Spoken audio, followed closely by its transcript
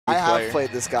have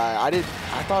played this guy.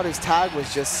 I thought his tag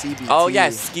was just CBT. Oh yeah,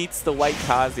 Skeet's the white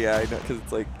Kazuya. I know, because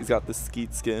it's like he's got the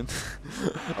Skeet skin.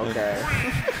 Okay.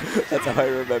 That's how I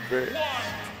remember.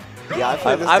 Yeah, I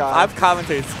played this guy. I've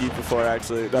commentated Skeet before,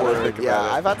 actually.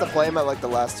 I've had to play him at like the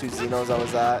last 2 Xenos I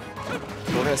was at.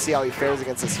 We're gonna see how he fares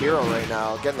against this hero right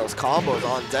now. Getting those combos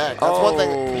on deck. That's one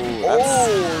thing.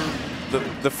 Oh.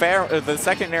 The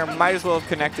second air might as well have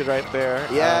connected right there.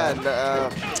 Yeah,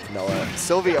 and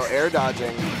Silvio air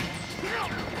dodging.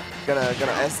 Gonna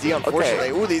SD,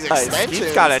 unfortunately. Okay. Ooh, these extensions.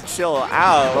 Skeet's gotta chill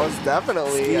out. Most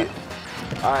definitely.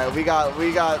 All right, we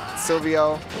got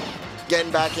Silvio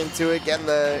getting back into it, getting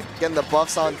the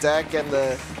buffs on deck, getting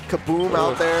the kaboom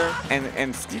out there.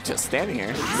 And Skeet just standing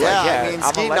here. Yeah, I mean,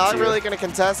 Skeet not really gonna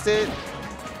contest it.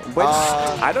 Which,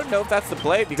 I don't know if that's the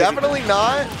play. Definitely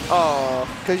not.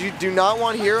 Because you do not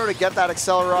want Hero to get that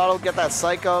Accelerado, get that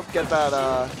Psych Up, get that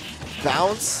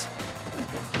bounce.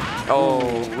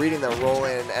 Reading the roll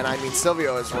in. And I mean,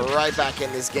 Silvio is right back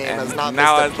in this game. And has not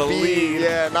now missed a beat. Lead.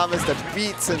 Yeah, not missed a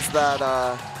beat since that.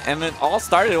 And it all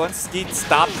started once Skeet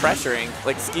stopped pressuring.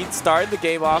 Like, Skeet started the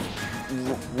game off,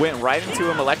 went right into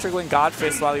him, Electric Wind God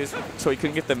Fist so he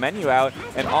couldn't get the menu out,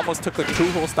 and almost took like 2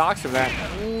 whole stocks from that.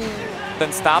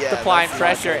 Then stopped applying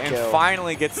pressure and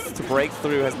finally gets to break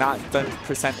through. Has not done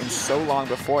percent in so long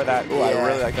before that. Ooh, I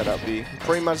really like that up B.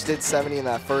 Pretty much did 70 in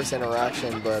that first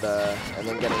interaction, but and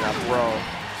then getting that throw.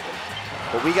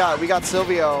 But we got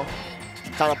Silvio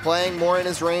kind of playing more in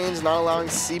his range, not allowing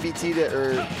CBT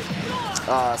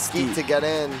to Skeet to get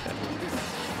in.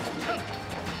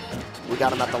 We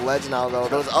got him at the ledge now, though.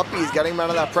 Those uppies getting him out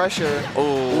of that pressure.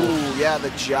 Ooh, yeah, the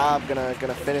jab gonna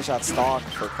finish that stock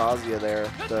for Kazuya there.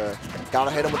 Gotta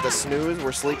hit him with the snooze.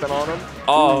 We're sleeping on him.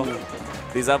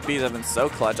 These upbeats have been so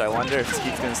clutch. I wonder if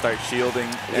Skeet's gonna start shielding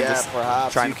and just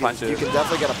perhaps. trying to punch it. You can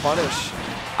definitely get a punish.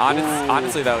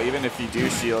 Honestly, though, even if you do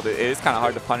shield, it is kind of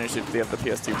hard to punish if they have the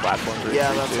PS2 platform.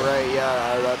 Yeah, that's right.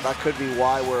 Yeah, that could be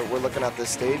why we're looking at this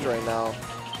stage right now,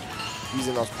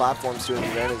 using those platforms to an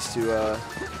advantage to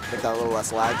make that a little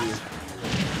less laggy.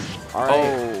 All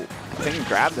right. I think he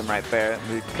grabbed him right there.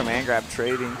 The command grab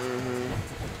trading.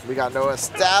 We got Noah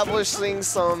establishing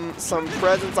some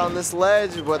presence on this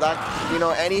ledge, but that, you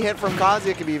know, any hit from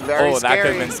Kazuya could be very scary. That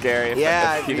could have been scary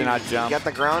if he did not jump. Get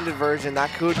the grounded version,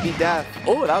 that could be death.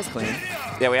 Oh, that was clean.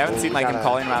 Yeah, we haven't seen like him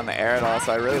calling around the air at all,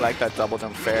 so I really like that double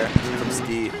jump fair from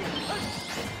Skeet.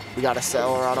 We got a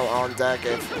Accelerado on deck.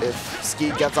 If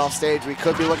Skeet gets off stage, we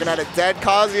could be looking at a dead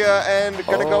Kazuya and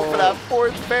gonna go for that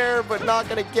 4th fair, but not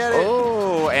gonna get it.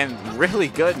 And really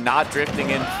good not drifting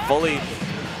in fully.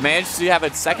 Managed to have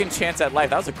a second chance at life.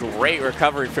 That was a great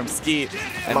recovery from Skeet.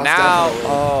 And now,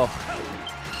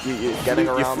 you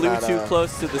flew too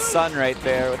close to the sun right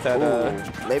there with that.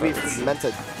 Maybe meant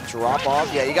to drop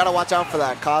off. Yeah, you got to watch out for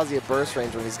that Kazuya burst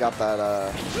range when he's got that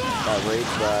rage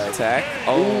drive. Tech.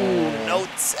 No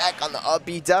tech on the up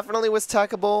B. Definitely was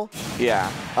techable. Yeah.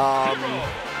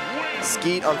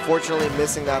 Skeet unfortunately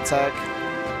missing that tech.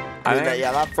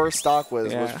 That first stock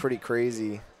was pretty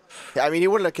crazy. I mean, he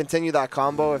wouldn't have continued that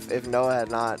combo if Noah had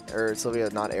not, or Silvio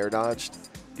had not air dodged.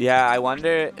 Yeah, I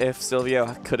wonder if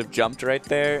Silvio could have jumped right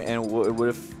there and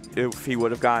if he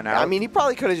would have gone out. I mean, he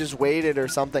probably could have just waited or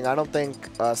something. I don't think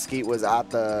Skeet was at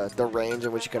the range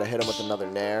in which he could have hit him with another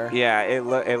nair. Yeah, it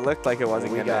looked like it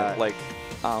wasn't gonna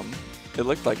it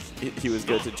looked like he was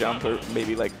good to jump or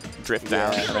maybe like drift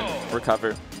down and then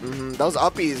recover. Those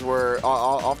uppies were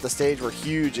off the stage were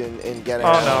huge in getting.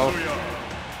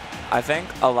 I think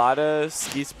a lot of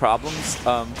Skeet's problems,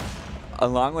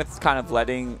 along with kind of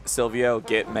letting Silvio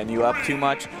get menu up too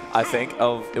much, I think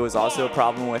it was also a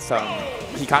problem with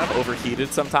he kind of overheated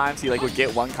sometimes. He like would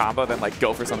get one combo, then like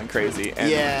go for something crazy.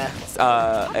 And,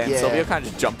 Silvio kind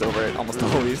of just jumped over it almost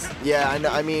always. Yeah,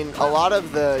 I mean, a lot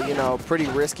of the pretty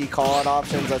risky call-out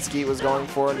options that Skeet was going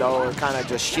for, Noah kind of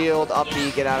just shield, up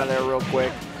B, get out of there real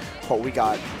quick. But we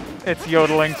got. It's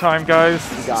yodeling time, guys.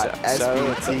 We got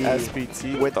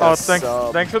SBT with the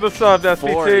sub. Thanks for the sub,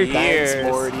 SBT. 4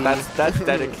 years. Thanks, that's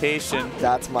dedication.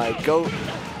 That's my goat.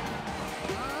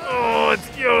 Oh,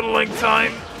 it's yodeling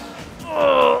time.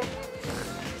 Oh.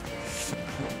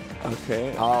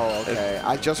 Okay. Okay.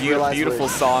 I just realized. Beautiful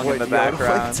song in the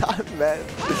background. Time, man.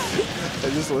 I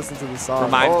just listened to the song.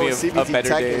 Reminds me of CBT better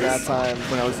days that time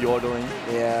when I was yodeling.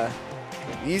 Yeah.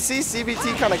 You see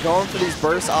CBT kind of going for these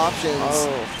burst options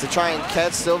to try and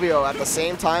catch Silvio at the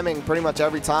same timing pretty much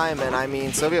every time. And I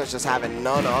mean, Silvio's just having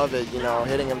none of it,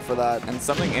 hitting him for that. And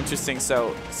something interesting,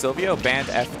 so Silvio banned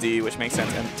FD, which makes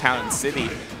sense, in Town and City.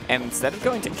 And instead of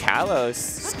going to Kalos,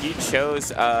 Skeet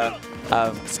chose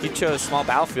Skeet chose small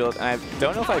battlefield, and I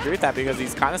don't know if I agree with that because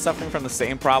he's kind of suffering from the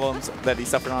same problems that he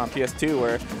suffered on PS2,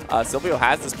 where Silvio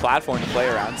has this platform to play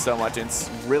around so much, and it's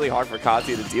really hard for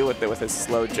Kazuya to deal with it with his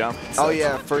slow jump. Oh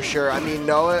yeah, for sure. I mean,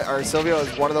 Silvio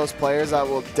is one of those players that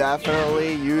will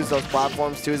definitely use those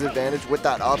platforms to his advantage with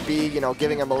that up B, you know,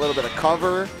 giving him a little bit of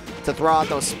cover to throw out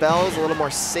those spells a little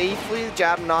more safely.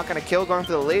 Jab not going to kill, going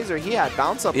for the laser. He had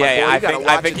bounce up. Yeah, I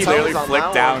think he literally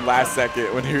flicked down last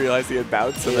second when he realized he had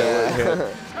bounce, so that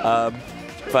would hit.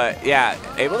 But yeah,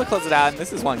 able to close it out, and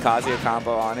this is one Kazuya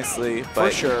combo, honestly.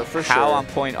 But for sure. How on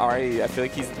point are you? I feel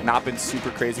like he's not been super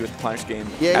crazy with the punish game.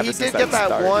 Yeah, he did get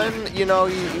that one. You know,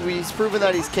 he's proven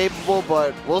that he's capable,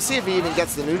 but we'll see if he even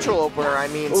gets the neutral opener. I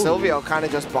mean, Silvio kind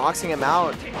of just boxing him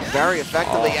out very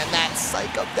effectively, and that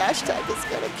psych up dash tag is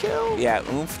going to kill. Yeah,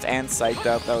 oomphed and psyched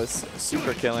up. That was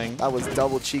super killing. That was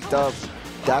double cheeked up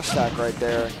dash tag right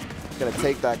there. Going to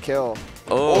take that kill.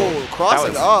 Oh,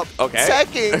 crossing up. Okay.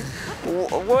 Checking.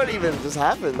 What even just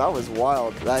happened? That was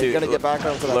wild. He's going to get back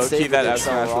onto that stage. Low-key, that F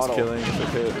smash was killing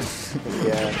if it hit.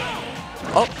 Yeah.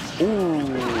 Oh,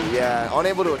 ooh, yeah.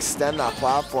 Unable to extend that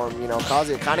platform. You know,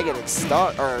 Kazuya kind of getting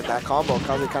stuck, or that combo,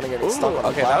 Kazuya kind of getting stuck on the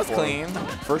platform. Okay, that was clean.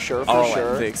 For sure,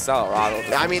 sure. The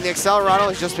Accelerado. I mean, the Accelerado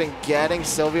has just been getting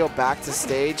Silvio back to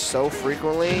stage so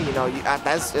frequently. You know, at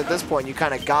this point, you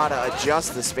kind of got to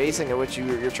adjust the spacing at which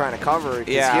you're trying to cover.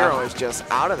 Because Hero is just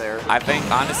out of there. I think,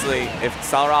 honestly, if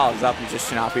Accelerado is up, you just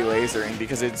should not be lasering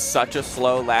because it's such a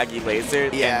slow, laggy laser.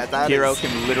 Yeah, that Hero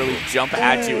can literally jump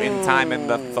at you in time, and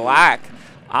the thwack.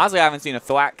 Honestly, I haven't seen a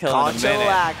thwack kill in a minute.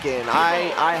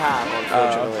 I have,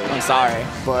 unfortunately. I'm sorry.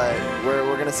 But we're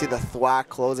going to see the thwack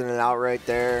closing it out right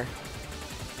there.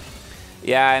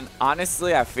 Yeah, and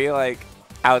honestly, I feel like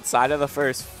outside of the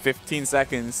first 15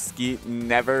 seconds, Skeet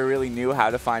never really knew how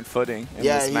to find footing in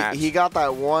this match. He got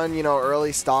that one, you know,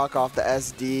 early stock off the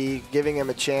SD, giving him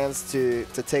a chance to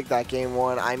take that game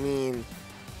one. I mean,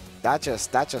 that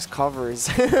just covers.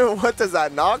 What does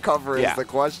that not cover is the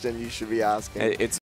question you should be asking. It's